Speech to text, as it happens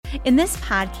In this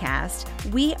podcast,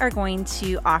 we are going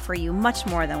to offer you much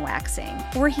more than waxing.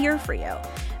 We're here for you.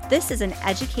 This is an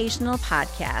educational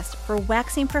podcast for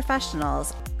waxing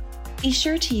professionals. Be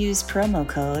sure to use promo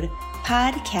code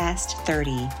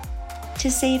PODCAST30 to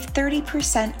save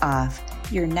 30% off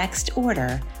your next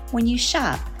order when you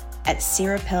shop at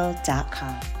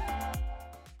Cerapill.com.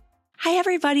 Hi,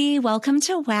 everybody. Welcome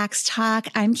to Wax Talk.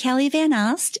 I'm Kelly Van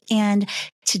Alst, and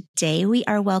today we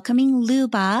are welcoming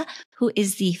Luba, who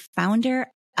is the founder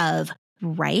of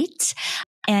Bryght.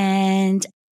 And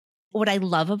what I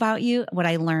love about you, what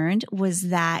I learned was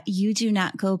that you do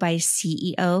not go by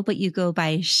CEO, but you go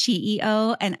by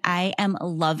SheEO. And I am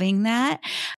loving that.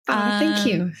 Thank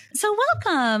you. So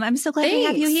welcome. I'm so glad to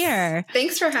have you here.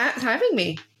 Thanks for having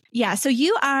me. Yeah. So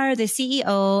you are the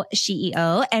CEO,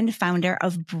 SheEO, and founder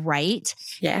of Bryght.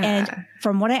 Yeah. And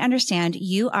from what I understand,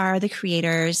 you are the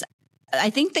creators. I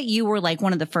think that you were like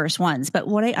one of the first ones, but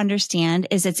what I understand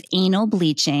is it's anal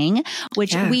bleaching,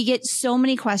 which we get so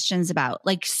many questions about,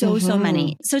 like so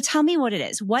many. So tell me what it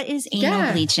is. What is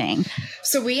anal bleaching?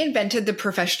 So we invented the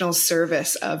professional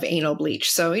service of anal bleach.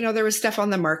 So, there was stuff on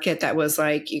the market that was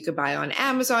like, you could buy on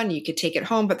Amazon, you could take it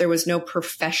home, but there was no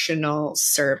professional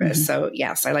service. So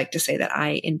yes, I like to say that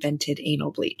I invented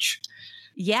anal bleach.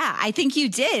 Yeah, I think you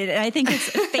did. And I think it's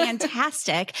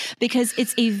fantastic because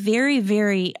it's a very,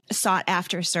 very sought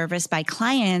after service by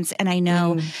clients. And I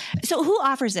know, so who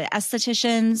offers it?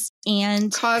 Estheticians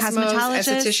and cosmetologists?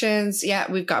 Estheticians. Yeah,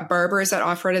 we've got barbers that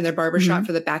offer it in their barbershop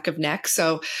for the back of neck.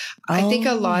 So I think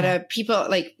a lot of people,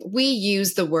 we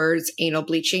use the words anal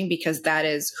bleaching because that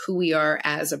is who we are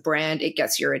as a brand. It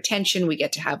gets your attention. We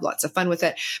get to have lots of fun with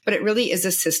it, but it really is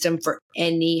a system for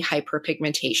any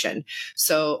hyperpigmentation.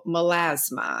 So melasma,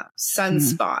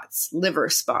 sunspots, liver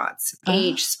spots,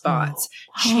 age spots,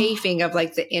 chafing of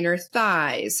the inner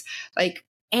thighs,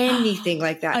 anything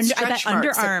like that. Stretch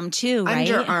marks, underarm too, right?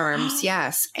 Underarms,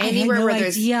 yes. Anywhere where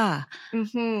there's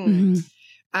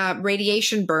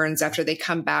radiation burns after they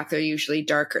come back, they're usually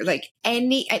darker.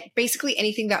 Basically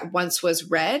anything that once was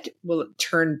red will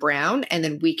turn brown, and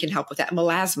then we can help with that.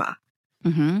 Melasma.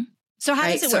 So how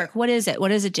does it work? What is it? What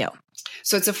does it do?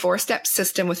 So it's a 4-step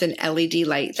system with an LED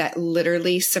light that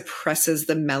literally suppresses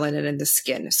the melanin in the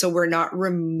skin. So we're not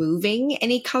removing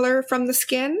any color from the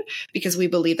skin because we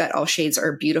believe that all shades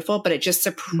are beautiful, but it just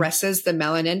suppresses the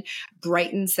melanin,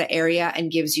 brightens the area,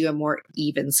 and gives you a more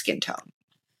even skin tone.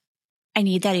 I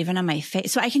need that even on my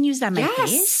face. So I can use that on my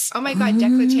face? Oh my God.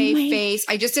 Décolleté face.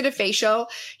 I just did a facial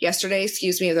yesterday.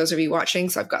 Excuse me, those of you watching.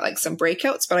 So I've got some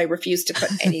breakouts, but I refuse to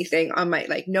put anything on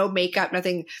my, no makeup,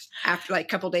 nothing after, a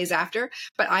couple days after.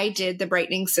 But I did the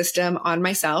brightening system on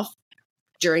myself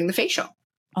during the facial.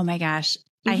 Oh my gosh.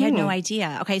 I had no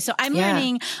idea. Okay. So I'm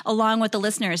learning along with the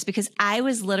listeners because I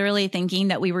was literally thinking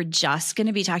that we were just going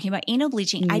to be talking about anal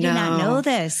bleaching. I did not know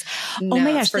this. No, oh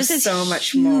my gosh. This is so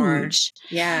much huge. More.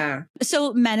 Yeah.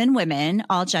 So men and women,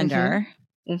 all gender.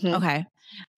 Okay.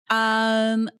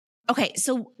 Okay.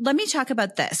 So let me talk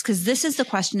about this because this is the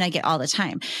question I get all the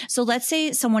time. So let's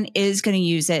say someone is going to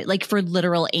use it for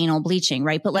literal anal bleaching,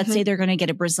 right? But let's say they're going to get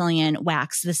a Brazilian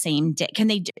wax the same day. Can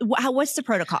they, what's the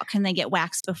protocol? Can they get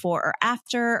waxed before or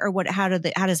after or what, how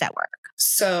does that work?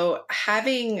 So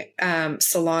having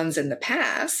salons in the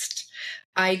past,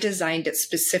 I designed it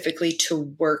specifically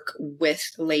to work with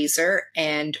laser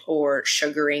and or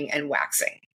sugaring and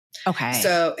waxing. Okay.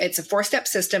 So it's a 4-step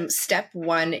system. Step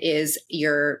 1 is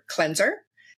your cleanser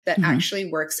that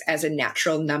actually works as a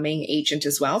natural numbing agent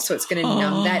as well. So it's going to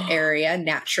numb that area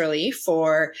naturally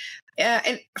for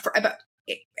about,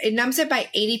 it numbs it by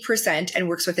 80% and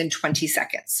works within 20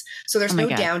 seconds. So there's no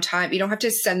downtime. You don't have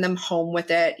to send them home with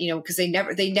it, because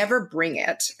they never bring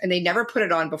it and they never put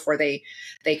it on before they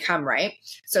come, right?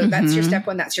 So that's your step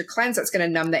 1. That's your cleanse. That's going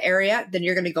to numb the area. Then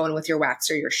you're going to go in with your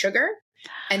wax or your sugar.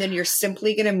 And then you're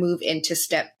simply going to move into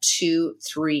step 2,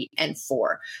 3, and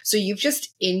 4. So you've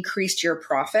just increased your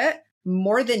profit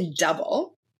more than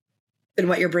double than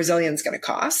what your Brazilian's going to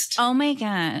cost. Oh my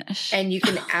gosh. And you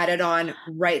can add it on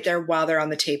right there while they're on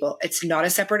the table. It's not a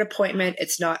separate appointment.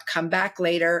 It's not come back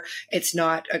later. It's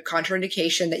not a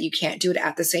contraindication that you can't do it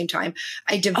at the same time.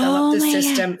 I developed the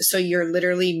system so you're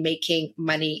literally making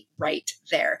money right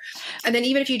there. And then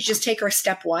even if you just take our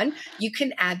step 1, you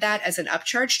can add that as an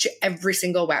upcharge to every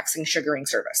single waxing sugaring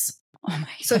service. Oh my God.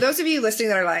 So those of you listening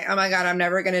that are like, oh my God, I'm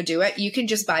never going to do it. You can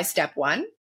just buy step 1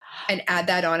 and add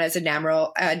that on as a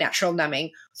natural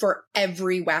numbing for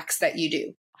every wax that you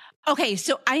do. Okay.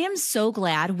 So I am so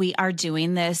glad we are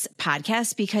doing this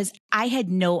podcast because I had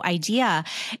no idea.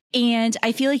 And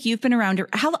I feel like you've been around.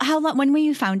 How long, when were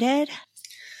you founded?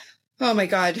 Oh my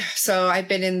God. So I've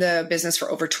been in the business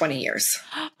for over 20 years.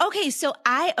 Okay. So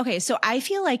I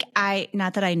feel like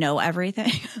not that I know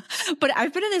everything, but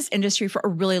I've been in this industry for a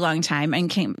really long time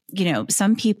and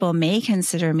some people may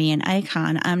consider me an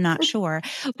icon. I'm not sure,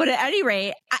 but at any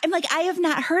rate, I'm like, I have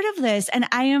not heard of this. And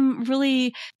I am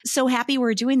really so happy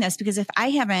we're doing this, because if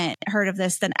I haven't heard of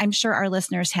this, then I'm sure our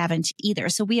listeners haven't either.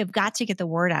 So we have got to get the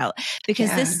word out, because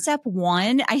this step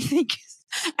one, I think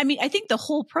the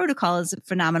whole protocol is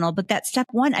phenomenal, but that step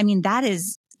one,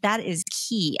 that is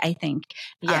key, I think.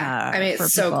 Yeah.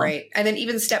 It's so great. And then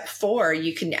even step 4,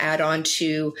 you can add on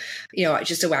to,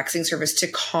 just a waxing service to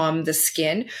calm the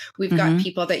skin. We've got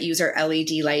people that use our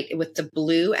LED light with the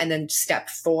blue, and then step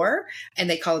 4, and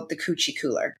they call it the coochie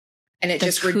cooler. And it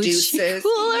just reduces,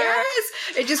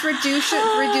 it just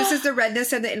reduces the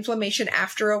redness and the inflammation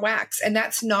after a wax. And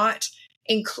that's not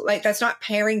that's not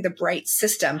pairing the Bryght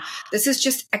system. This is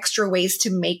just extra ways to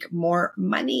make more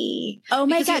money. Oh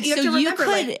my God. You could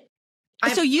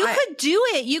do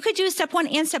it. You could do step 1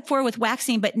 and step 4 with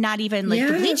waxing, but not even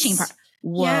the bleaching part.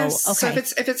 Whoa. Yes. Okay.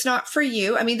 So if it's not for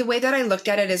you, the way that I looked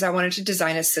at it is I wanted to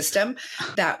design a system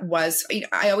that was,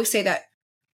 I always say that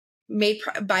made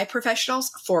by professionals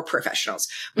for professionals.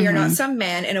 We are not some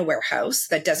man in a warehouse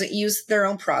that doesn't use their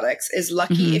own products, is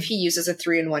lucky if he uses a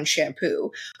 3-in-1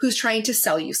 shampoo, who's trying to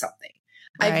sell you something.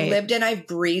 Right. I've lived and I've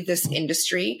breathed this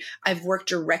industry. I've worked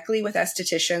directly with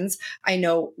estheticians. I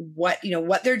know what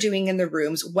they're doing in the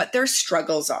rooms, what their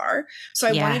struggles are. So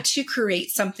I wanted to create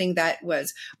something that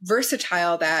was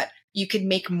versatile, that you could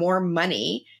make more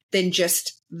money than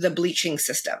just the bleaching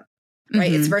system.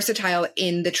 Right. It's versatile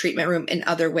in the treatment room in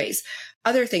other ways.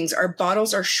 Other things, our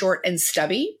bottles are short and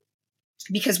stubby,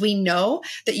 because we know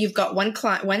that you've got one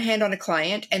hand on a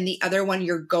client and the other one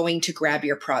you're going to grab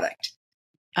your product.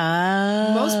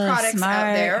 Most products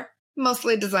out there,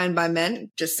 mostly designed by men,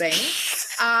 just saying,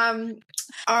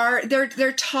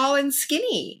 they're tall and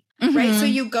skinny. Right. So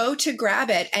you go to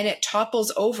grab it and it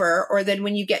topples over, or then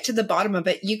when you get to the bottom of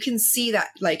it, you can see that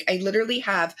I literally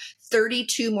have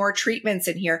 32 more treatments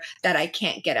in here that I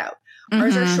can't get out.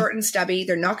 Ours are short and stubby.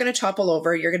 They're not going to topple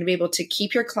over. You're going to be able to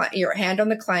keep your hand on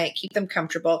the client, keep them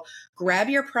comfortable, grab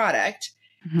your product.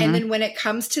 And then when it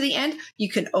comes to the end,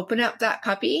 you can open up that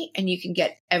puppy and you can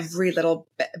get every little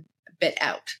bit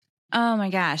out. Oh my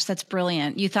gosh. That's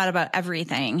brilliant. You thought about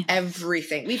everything.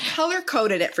 Everything. We've color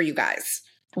coded it for you guys.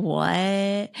 What?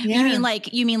 Yeah.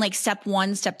 You mean like step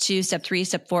 1, step 2, step 3,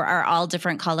 step 4 are all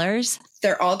different colors?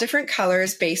 They're all different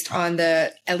colors based on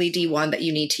the LED one that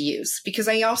you need to use. Because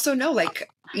I also know,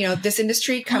 this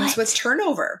industry comes with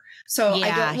turnover. So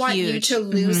I don't want you to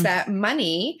lose that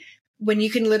money when you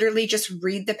can literally just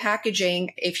read the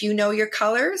packaging. If you know your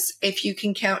colors, if you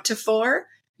can count to 4,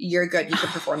 you're good. You can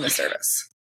perform the service.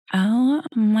 Oh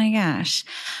my gosh.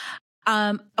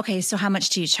 Okay. So how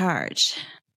much do you charge?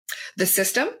 The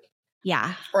system?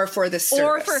 Yeah. Or for the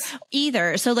service? Or for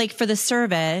either. So for the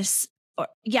service,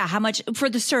 how much for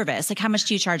the service? How much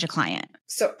do you charge a client?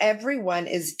 So everyone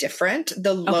is different.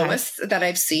 The lowest that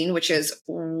I've seen, which is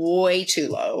way too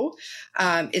low,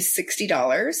 is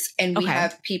 $60. And we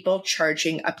have people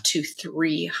charging up to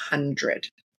 $300.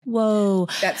 Whoa.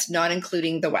 That's not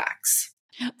including the wax.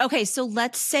 Okay. So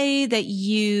let's say that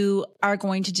you are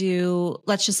going to do,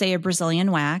 let's just say, a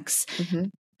Brazilian wax.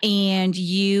 And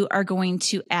you are going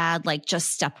to add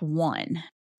just step 1.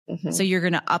 So you're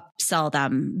going to upsell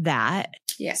them that.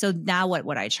 Yeah. So now what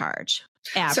would I charge?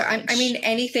 Average. So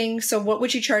anything. So what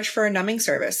would you charge for a numbing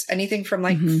service? Anything from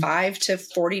 $5 to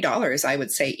 $40, I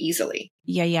would say easily.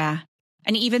 Yeah.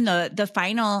 And even the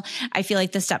final, I feel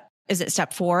like is it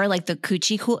step 4? The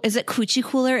coochie cool? Is it coochie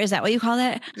cooler? Is that what you call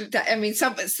it?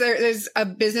 There's a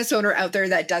business owner out there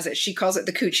that does it. She calls it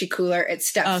the coochie cooler. It's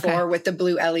step 4 with the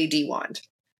blue LED wand.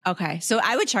 Okay. So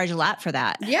I would charge a lot for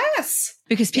that. Yes.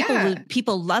 Because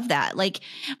people love that.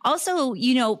 Also,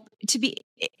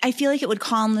 I feel like it would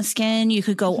calm the skin. You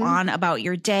could go on about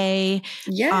your day.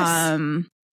 Yes.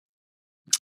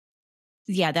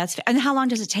 And how long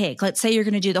does it take? Let's say you're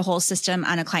going to do the whole system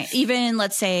on a client. Even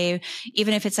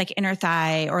if it's inner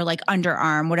thigh or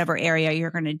underarm, whatever area you're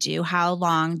going to do, how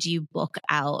long do you book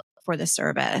out for the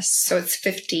service? So it's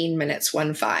 15 minutes,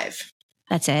 1-5.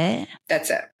 That's it?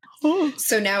 That's it.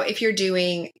 So now if you're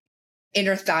doing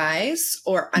inner thighs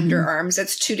or underarms,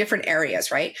 that's 2 different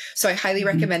areas, right? So I highly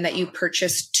recommend that you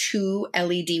purchase 2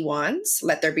 LED wands.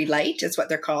 Let there be light is what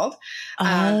they're called.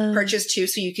 Purchase 2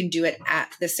 so you can do it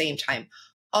at the same time.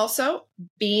 Also,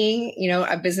 being,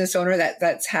 a business owner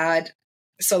that's had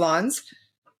salons,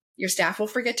 your staff will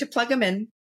forget to plug them in.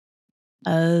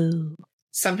 Oh.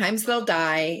 Sometimes they'll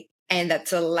die. And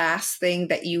that's the last thing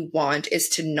that you want, is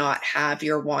to not have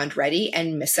your wand ready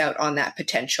and miss out on that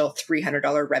potential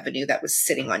 $300 revenue that was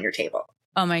sitting on your table.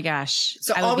 Oh my gosh.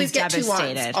 So always get 2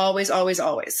 wands. Always, always,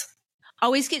 always.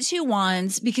 Always get 2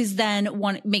 wands, because then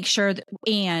make sure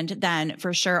and then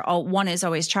for sure, one is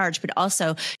always charged, but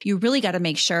also you really got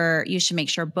to you should make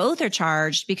sure both are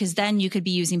charged, because then you could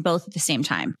be using both at the same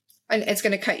time. And it's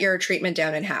going to cut your treatment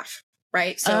down in half.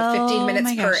 Right? So 15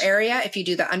 minutes per area. If you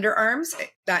do the underarms,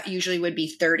 that usually would be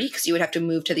 30, because you would have to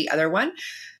move to the other one.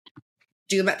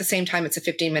 Do them at the same time. It's a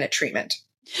 15-minute treatment.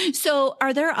 So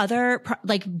are there other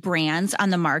like brands on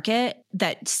the market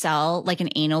that sell like an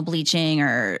anal bleaching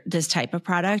or this type of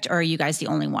product? Or are you guys the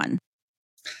only one?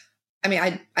 I mean,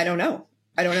 I don't know.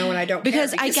 I don't know, and I don't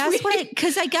because care. I guess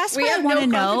what I want to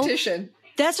know.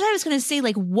 That's what I was going to say.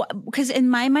 Like what, because in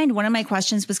my mind, one of my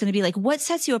questions was going to be like, what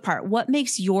sets you apart? What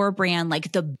makes your brand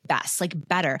like the best, like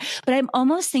better? But I'm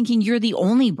almost thinking you're the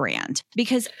only brand,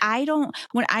 because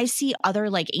when I see other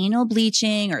like anal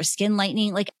bleaching or skin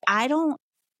lightening, like I don't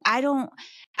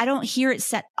hear it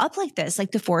set up like this,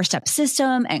 like the 4-step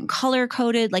system and color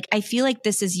coded. Like I feel like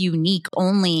this is unique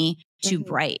only to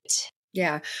Bryght.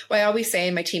 Yeah. Well, I always say,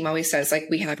 and my team always says, like,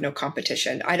 we have no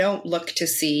competition. I don't look to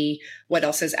see what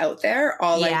else is out there.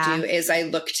 All I do is I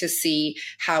look to see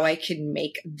how I can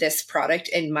make this product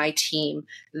and my team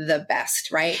the best,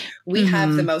 right? We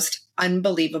have the most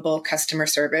unbelievable customer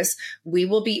service.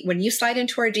 When you slide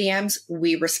into our DMs,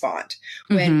 we respond.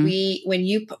 When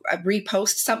you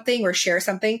repost something or share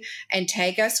something and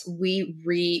tag us, we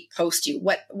repost you.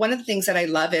 One of the things that I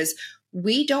love is,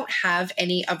 we don't have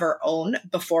any of our own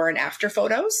before and after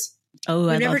photos. Oh,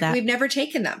 I love that. We've never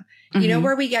taken them. You know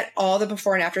where we get all the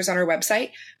before and afters on our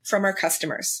website? From our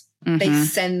customers. They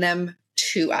send them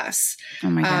to us. Oh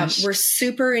my gosh. We're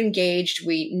super engaged.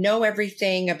 We know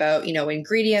everything about,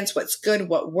 ingredients, what's good,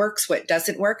 what works, what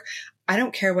doesn't work. I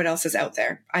don't care what else is out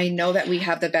there. I know that we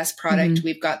have the best product.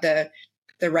 We've got the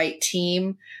right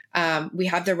team. We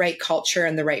have the right culture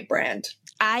and the right brand.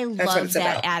 I love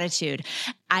that attitude.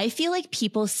 I feel like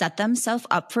people set themselves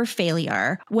up for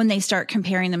failure when they start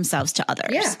comparing themselves to others.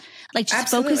 Yeah, like just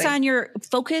focus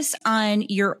on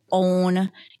your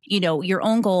own, your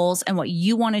own goals and what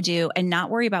you want to do, and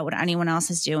not worry about what anyone else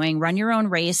is doing. Run your own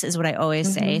race is what I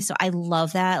always say. So I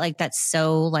love that. Like that's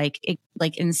so like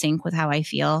in sync with how I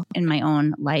feel in my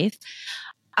own life.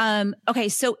 Okay.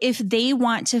 So if they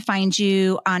want to find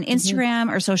you on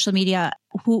Instagram or social media,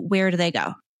 where do they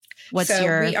go?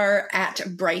 We are at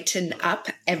Brighten Up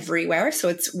everywhere. So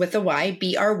it's with a Y,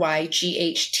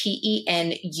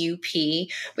 BRYGHTENUP.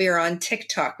 We are on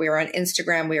TikTok. We are on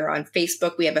Instagram. We are on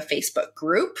Facebook. We have a Facebook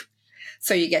group.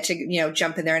 So you get to,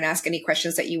 jump in there and ask any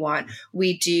questions that you want.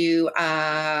 We do,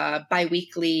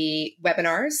 bi-weekly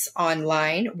webinars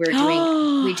online.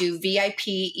 We do VIP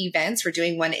events. We're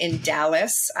doing one in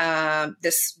Dallas,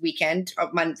 this weekend,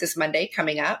 this Monday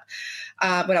coming up.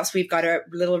 What else? We've got a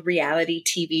little reality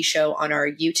TV show on our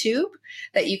YouTube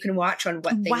that you can watch on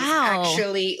what things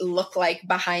actually look like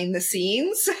behind the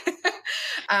scenes.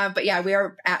 But yeah, we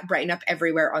are at Brighten Up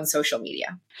everywhere on social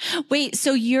media. Wait,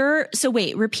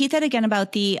 repeat that again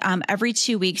about the, every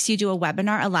 2 weeks you do a live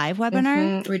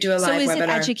webinar? We do a live webinar. So is it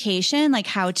education, like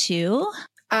how to?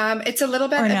 It's a little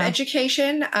bit of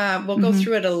education. We'll go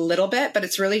through it a little bit, but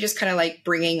it's really just kind of like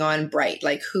bringing on Bryght,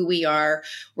 like who we are,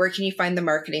 where can you find the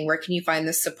marketing? Where can you find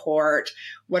the support?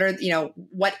 What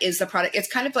is the product? It's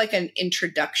kind of like an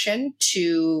introduction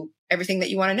to everything that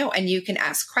you want to know. And you can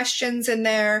ask questions in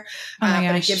there,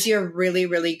 but it gives you a really,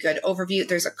 really good overview.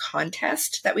 There's a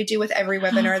contest that we do with every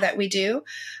webinar that we do.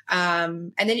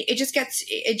 And then it just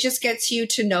gets you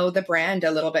to know the brand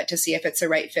a little bit to see if it's the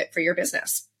right fit for your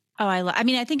business. Oh, I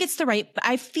think it's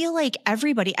I feel like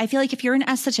if you're an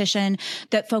esthetician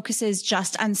that focuses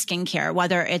just on skincare,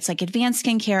 whether it's like advanced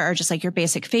skincare or just like your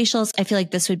basic facials, I feel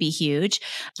like this would be huge.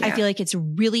 Yeah. I feel like it's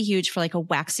really huge for like a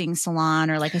waxing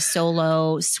salon or like a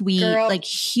solo suite, like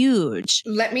huge.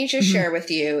 Let me just share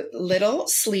with you little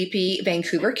sleepy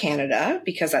Vancouver, Canada,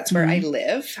 because that's where I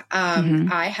live.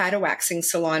 I had a waxing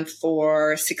salon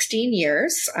for 16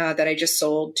 years that I just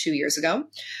sold 2 years ago.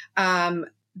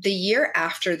 The year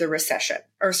after the recession,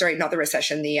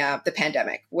 the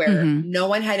pandemic, where no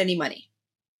one had any money,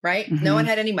 right? No one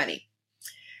had any money.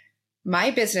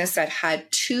 My business that had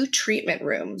 2 treatment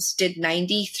rooms did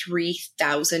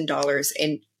 $93,000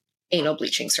 in anal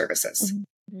bleaching services.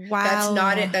 Wow. That's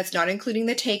not it. That's not including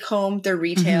the take home, the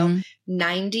retail,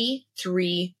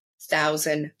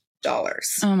 $93,000.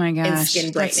 Oh my gosh. In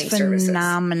skin brightening services.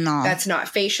 Phenomenal. That's not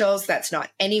facials. That's not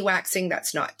any waxing.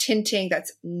 That's not tinting.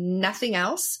 That's nothing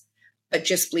else but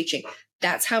just bleaching.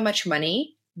 That's how much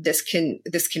money this can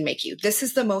make you. This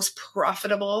is the most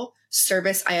profitable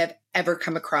service I have ever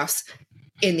come across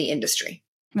in the industry.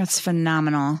 That's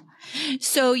phenomenal.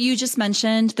 So you just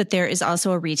mentioned that there is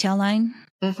also a retail line.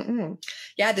 Mm-hmm.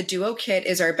 Yeah, the Duo Kit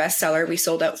is our best seller. We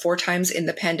sold out 4 times in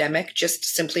the pandemic, just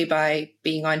simply by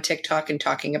being on TikTok and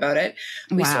talking about it.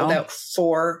 We sold out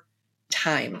 4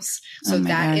 times. So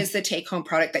that is the take home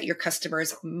product that your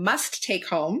customers must take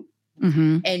home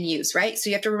and use, right? So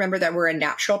you have to remember that we're a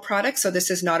natural product. So this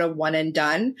is not a one and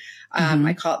done.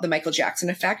 I call it the Michael Jackson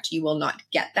effect. You will not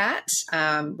get that.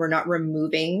 We're not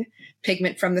removing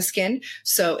pigment from the skin.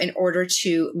 So in order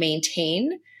to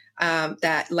maintain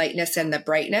that lightness and the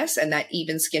brightness and that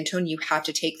even skin tone, you have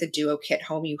to take the Duo Kit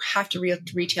home. You have to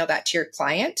retail that to your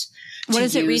client. What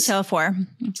does it retail for?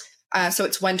 So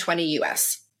it's $120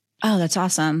 US. Oh, that's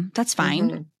awesome. That's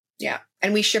fine. Yeah.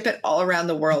 And we ship it all around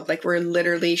the world. Like we're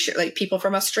literally like people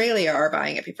from Australia are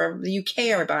buying it. People from the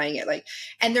UK are buying it.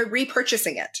 And they're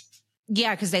repurchasing it.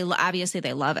 Yeah. Cause they obviously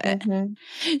they love it.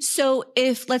 So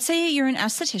if let's say you're an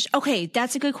esthetician, okay,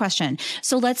 that's a good question.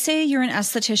 So let's say you're an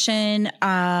esthetician,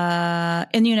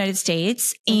 in the United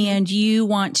States and you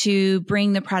want to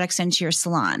bring the products into your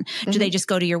salon. Do they just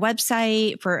go to your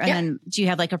website and then do you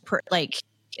have like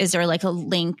is there like a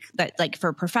link that like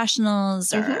for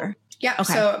professionals or? Yeah.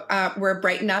 Okay. So we're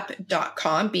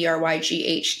brightenup.com,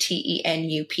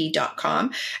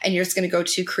 BRYGHTENUP.com. And you're just going to go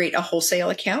to create a wholesale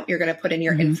account. You're going to put in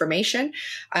your information.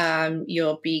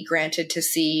 You'll be granted to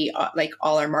see like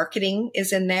all our marketing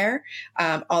is in there.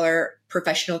 All our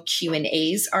professional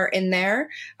Q&As are in there.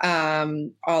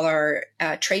 All our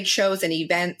trade shows and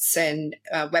events and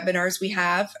webinars we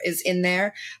have is in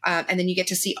there. And then you get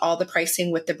to see all the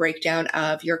pricing with the breakdown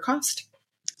of your cost.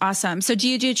 Awesome. So do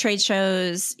you do trade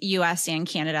shows, US and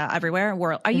Canada, everywhere?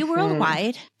 Are you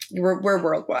worldwide? We're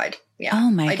worldwide. Yeah.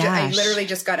 Oh my gosh. I literally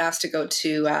just got asked to go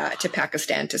to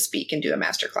Pakistan to speak and do a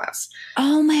masterclass.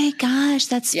 Oh my gosh.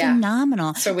 That's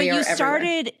phenomenal. So you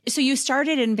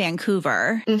started in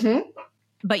Vancouver,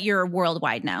 but you're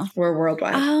worldwide now. We're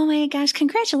worldwide. Oh my gosh.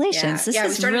 Congratulations. This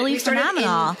is really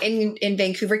phenomenal. In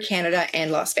Vancouver, Canada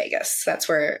and Las Vegas. That's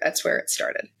where it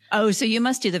started. Oh, so you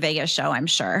must do the Vegas show, I'm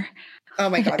sure. Oh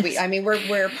my God.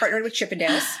 We're partnered with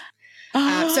Chippendales.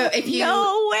 So if you,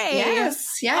 no way.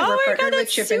 Yes. Yeah. We're partnered with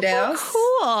Chippendales.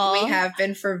 Cool. We have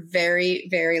been for a very,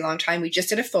 very long time. We just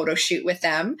did a photo shoot with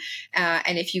them.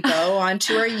 And if you go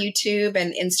onto our YouTube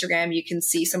and Instagram, you can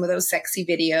see some of those sexy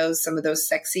videos, some of those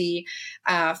sexy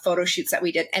photo shoots that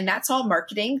we did. And that's all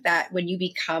marketing that when you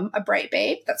become a Bryght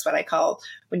babe, that's what I call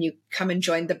when you come and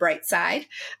join the Bryght side.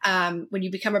 When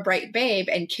you become a Bryght babe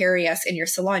and carry us in your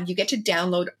salon, you get to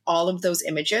download all of those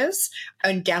images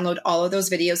and download all of those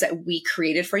videos that we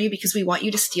created for you because we want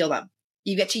you to steal them.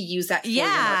 You get to use that for your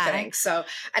marketing. So,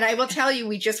 and I will tell you,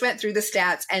 we just went through the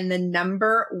stats and the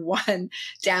number 1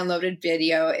 downloaded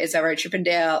video is our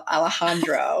Chippendale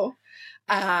Alejandro.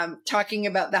 Talking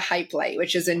about the Hype Light,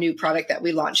 which is a new product that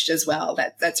we launched as well.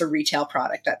 That's a retail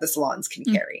product that the salons can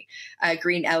carry. A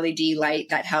green LED light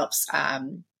that helps,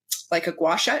 like a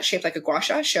gua sha, shaped like a gua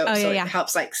sha. It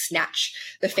helps like snatch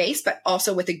the face, but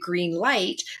also with a green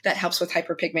light that helps with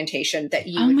hyperpigmentation that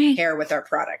you would pair with our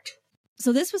product.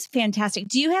 So this was fantastic.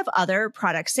 Do you have other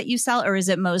products that you sell, or is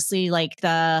it mostly like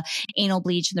the anal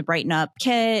bleach and the Brighten Up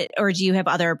kit, or do you have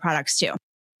other products too?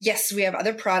 Yes, we have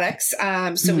other products.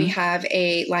 So we have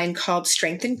a line called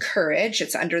Strength and Courage.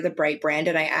 It's under the Bryght brand.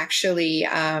 And I actually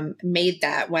made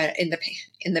that when in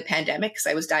the pandemic because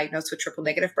I was diagnosed with triple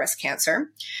negative breast cancer.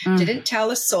 Didn't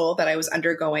tell a soul that I was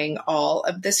undergoing all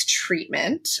of this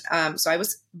treatment. So I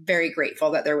was very grateful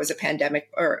that there was a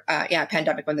pandemic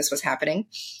when this was happening.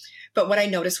 But what I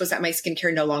noticed was that my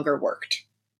skincare no longer worked.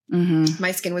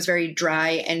 My skin was very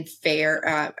dry and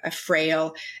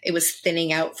frail. It was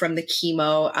thinning out from the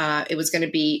chemo. It was going to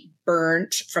be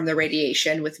burnt from the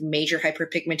radiation with major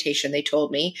hyperpigmentation, they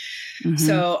told me.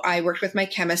 So I worked with my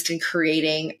chemist in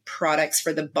creating products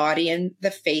for the body and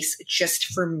the face just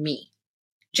for me.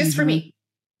 For me.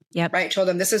 Yep. Right. I told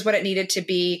them this is what it needed to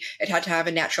be. It had to have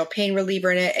a natural pain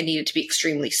reliever in it. It needed to be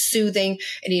extremely soothing.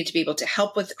 It needed to be able to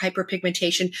help with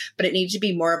hyperpigmentation, but it needed to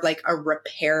be more of like a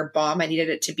repair balm. I needed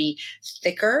it to be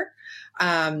thicker.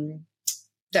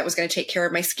 That was going to take care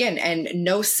of my skin and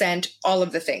no scent, all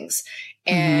of the things.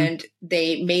 And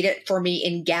they made it for me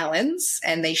in gallons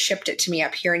and they shipped it to me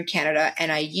up here in Canada and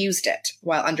I used it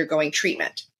while undergoing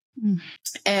treatment.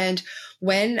 And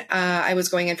when I was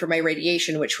going in for my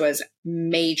radiation, which was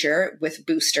major with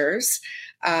boosters,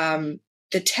 the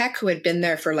tech who had been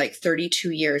there for like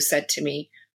 32 years said to me,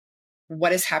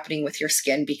 "What is happening with your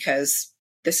skin? Because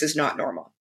this is not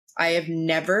normal." I have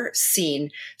never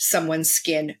seen someone's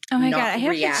skin Oh my not God, I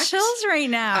have react. the chills right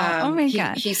now. Oh my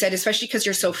God. He said, especially because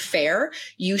you're so fair,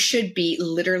 you should be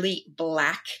literally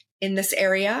black in this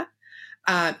area.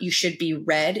 You should be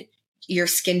red. Your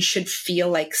skin should feel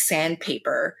like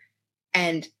sandpaper.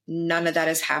 And none of that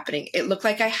is happening. It looked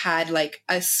like I had like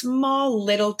a small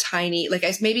little tiny, like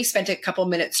I maybe spent a couple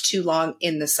minutes too long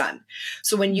in the sun.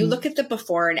 So when you look at the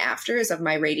before and afters of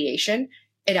my radiation,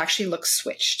 it actually looks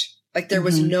switched. Like there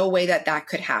was no way that that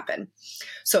could happen.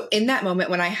 So in that moment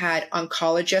when I had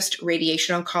oncologist,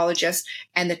 radiation oncologist,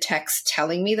 and the text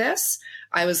telling me this,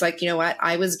 I was like, you know what?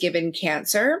 I was given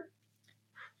cancer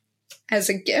as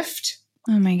a gift.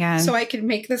 Oh my God. So I could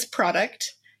make this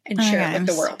product and share it with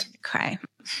the world. Cry.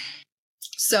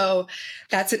 So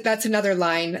that's another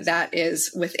line that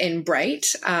is within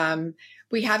Bryght.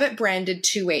 We have it branded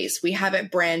two ways. We have it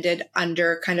branded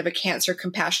under kind of a cancer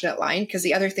compassionate line, because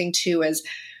the other thing too is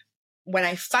when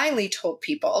I finally told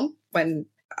people when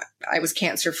I was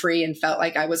cancer free and felt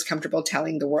like I was comfortable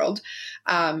telling the world,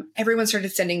 everyone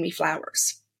started sending me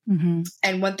flowers.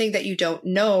 And one thing that you don't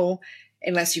know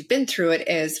unless you've been through it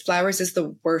is flowers is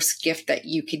the worst gift that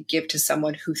you could give to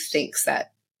someone who thinks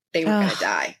that they were going to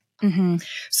die.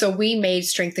 So we made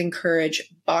Strength and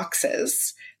Courage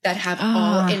boxes that have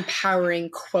all empowering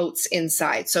quotes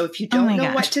inside. So if you don't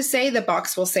know what to say, the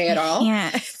box will say it all.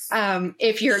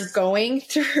 If you're going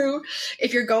through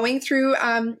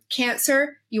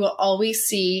cancer, you will always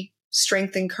see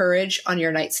Strength and Courage on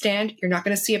your nightstand. You're not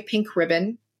going to see a pink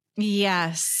ribbon.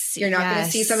 Yes. You're not going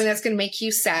to see something that's going to make you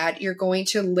sad. You're going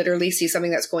to literally see something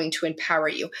that's going to empower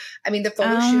you. I mean, the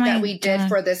photo shoot that we did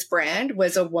for this brand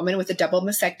was a woman with a double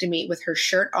mastectomy with her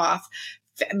shirt off,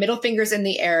 middle fingers in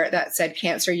the air that said,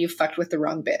 "Cancer, you fucked with the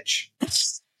wrong bitch."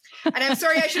 And I'm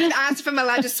sorry, I should have asked if I'm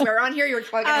allowed to swear on here. You're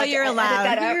allowed.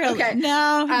 That out. Okay.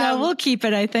 No, we'll keep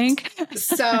it, I think.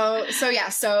 So sorry,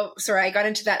 I got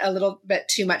into that a little bit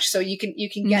too much. So you can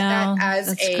get that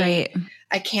as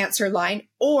a cancer line,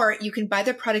 or you can buy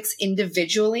the products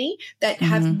individually that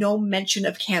have no mention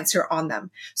of cancer on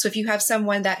them. So if you have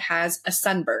someone that has a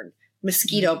sunburn,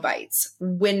 mosquito bites,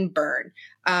 windburn,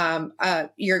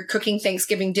 you're cooking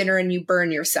Thanksgiving dinner and you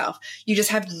burn yourself. You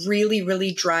just have really,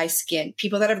 really dry skin.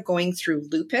 People that are going through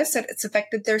lupus, that it's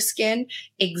affected their skin,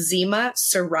 eczema,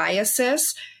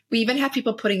 psoriasis. We even have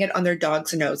people putting it on their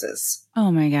dogs' noses. Oh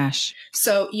my gosh.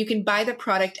 So you can buy the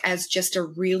product as just a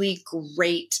really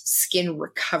great skin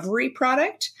recovery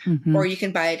product, or you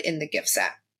can buy it in the gift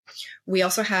set. We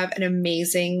also have an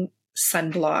amazing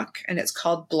sunblock, and it's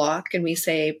called Block. And we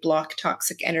say block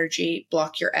toxic energy,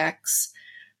 block your ex,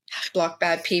 block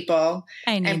bad people,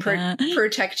 and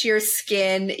protect your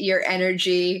skin, your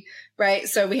energy, right?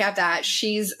 So we have that.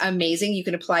 She's amazing. You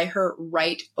can apply her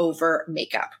right over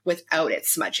makeup without it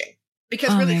smudging.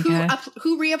 Because really,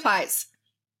 who reapplies?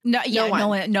 No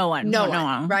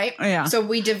one, right? Yeah. So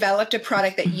we developed a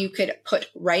product that you could put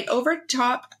right over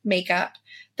top makeup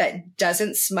that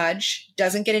doesn't smudge,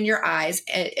 doesn't get in your eyes.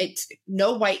 It's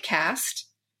no white cast.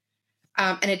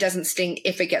 And it doesn't sting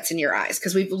if it gets in your eyes,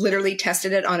 because we've literally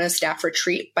tested it on a staff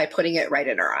retreat by putting it right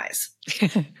in our eyes.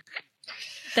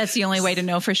 That's the only way to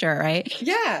know for sure, right?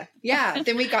 Yeah.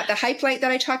 Then we got the Hype Light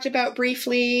that I talked about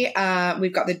briefly.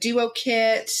 We've got the Duo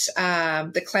Kit,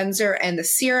 the cleanser and the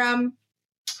serum,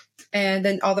 and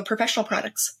then all the professional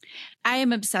products. I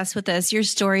am obsessed with this. Your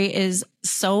story is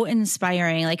so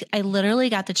inspiring. Like, I literally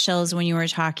got the chills when you were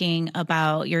talking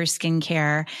about your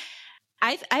skincare.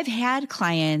 I've had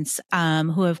clients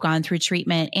who have gone through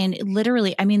treatment, and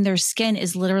literally, I mean, their skin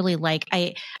is literally like,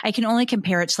 I can only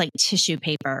compare it to like tissue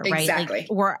paper, right? Exactly.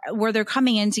 Like, where they're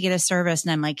coming in to get a service,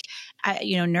 and I'm like,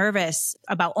 nervous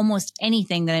about almost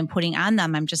anything that I'm putting on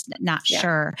them. I'm just not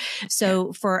sure.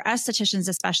 So for estheticians,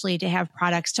 especially, to have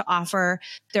products to offer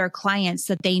their clients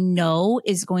that they know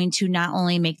is going to not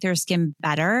only make their skin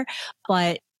better,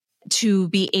 but to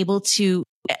be able to,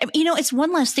 it's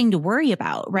one less thing to worry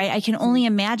about, right? I can only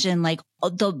imagine like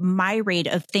the myriad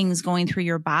of things going through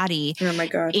your body. Oh my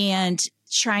God. And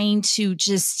trying to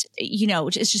just,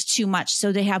 it's just too much.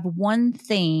 So they have one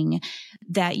thing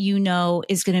that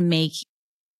is going to make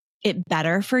it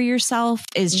better for yourself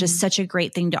is just such a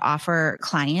great thing to offer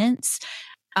clients.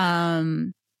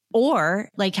 Or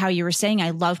like how you were saying, I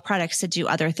love products that do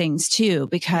other things too,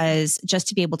 because just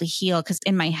to be able to heal, because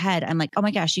in my head, I'm like, oh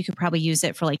my gosh, you could probably use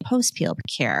it for like post-peel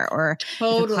care, or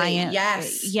totally. The client,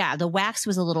 yeah, the wax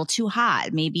was a little too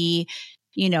hot. Maybe,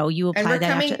 you apply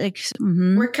that after.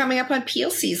 We're coming up on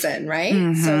peel season,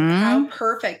 right? So how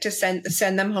perfect to send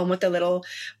them home with a little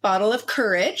bottle of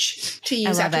courage to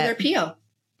use after their peel.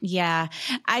 Yeah.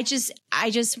 I just,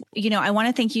 I want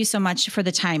to thank you so much for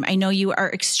the time. I know you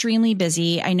are extremely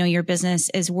busy. I know your business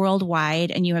is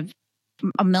worldwide and you have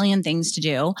a million things to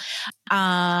do.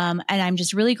 And I'm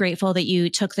just really grateful that you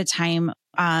took the time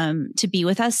to be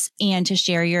with us and to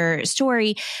share your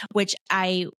story, which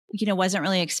I, wasn't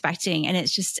really expecting. And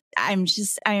it's just, I'm,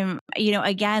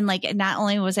 again, like not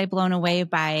only was I blown away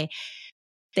by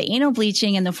the anal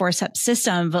bleaching and the forceps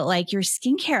system, but like your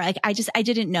skincare, like I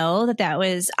didn't know that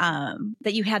was,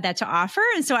 that you had that to offer.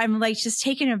 And so I'm like just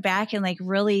taken aback and like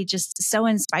really just so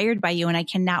inspired by you. And I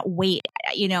cannot wait.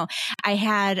 I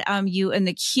had, you in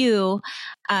the queue,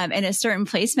 in a certain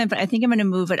placement, but I think I'm going to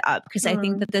move it up because I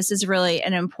think that this is really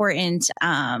an important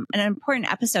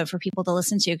episode for people to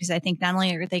listen to. Because I think not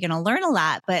only are they going to learn a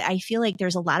lot, but I feel like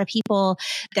there's a lot of people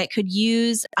that could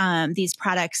use, these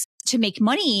products to make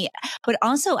money, but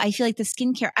also I feel like the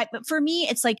skincare, but for me,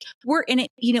 it's like, we're in it,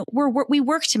 we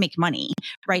work to make money,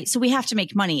 right? So we have to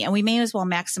make money and we may as well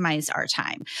maximize our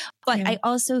time. But I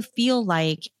also feel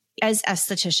like as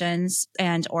estheticians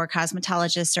and or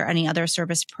cosmetologists or any other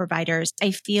service providers, I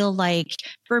feel like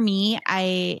for me,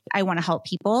 I want to help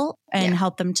people and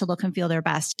help them to look and feel their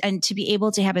best. And to be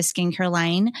able to have a skincare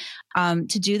line,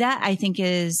 to do that, I think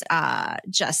is,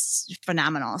 just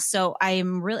phenomenal. So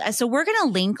so we're going to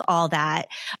link all that,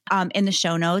 in the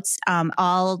show notes.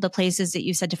 All the places that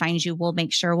you said to find you, we'll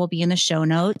make sure will be in the show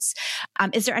notes.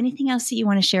 Is there anything else that you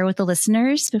want to share with the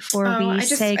listeners before we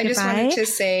say goodbye? I just wanted to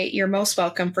say you're most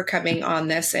welcome for coming on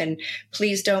this, and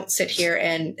please don't sit here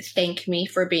and thank me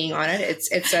for being on it.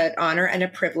 It's an honor and a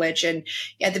privilege. And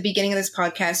at the beginning of this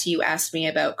podcast, you asked me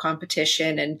about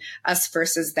competition and us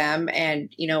versus them.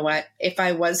 And you know what? If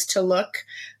I was to look,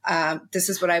 this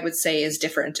is what I would say is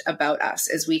different about us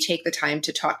is we take the time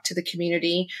to talk to the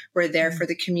community. We're there for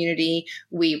the community.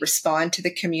 We respond to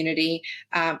the community.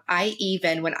 When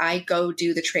I go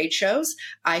do the trade shows,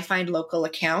 I find local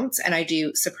accounts and I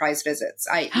do surprise visits.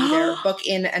 I either book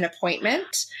in an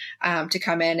appointment, to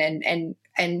come in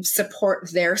and support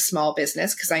their small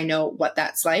business because I know what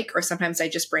that's like. Or sometimes I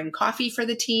just bring coffee for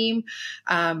the team.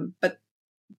 But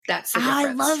that's the difference.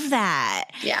 I love that.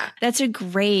 Yeah. That's a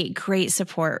great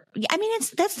support. I mean,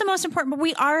 that's the most important, but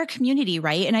we are a community,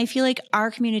 right? And I feel like our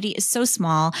community is so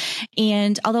small.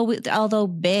 And although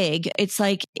big, it's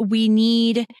like we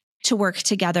need to work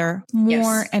together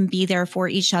more and be there for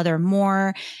each other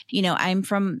more. I'm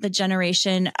from the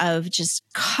generation of just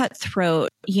cutthroat,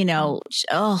 it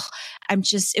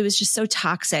was just so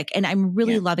toxic. And I'm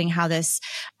really loving how this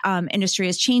industry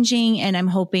is changing. And I'm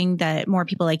hoping that more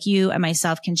people like you and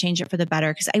myself can change it for the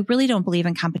better. Cause I really don't believe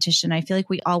in competition. I feel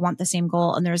like we all want the same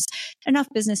goal and there's enough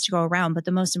business to go around. But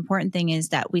the most important thing is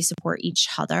that we support each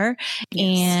other.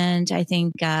 And I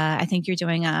think you're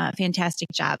doing a fantastic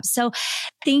job. So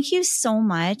thank you so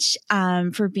much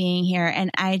for being here. And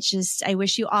I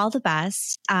wish you all the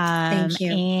best. Thank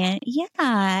you.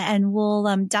 And we'll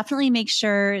definitely make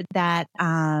sure that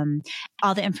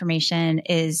all the information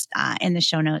is in the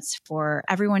show notes for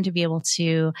everyone to be able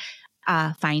to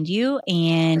find you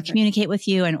and communicate with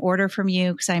you and order from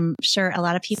you. Because I'm sure a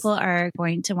lot of people are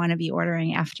going to want to be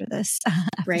ordering after this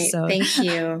episode. Thank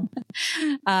you.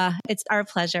 It's our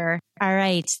pleasure. All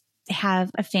right.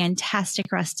 Have a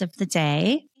fantastic rest of the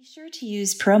day. Be sure to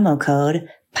use promo code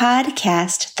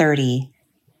podcast30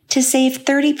 to save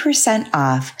 30%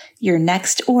 off your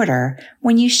next order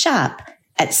when you shop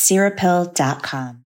at Cerepill.com.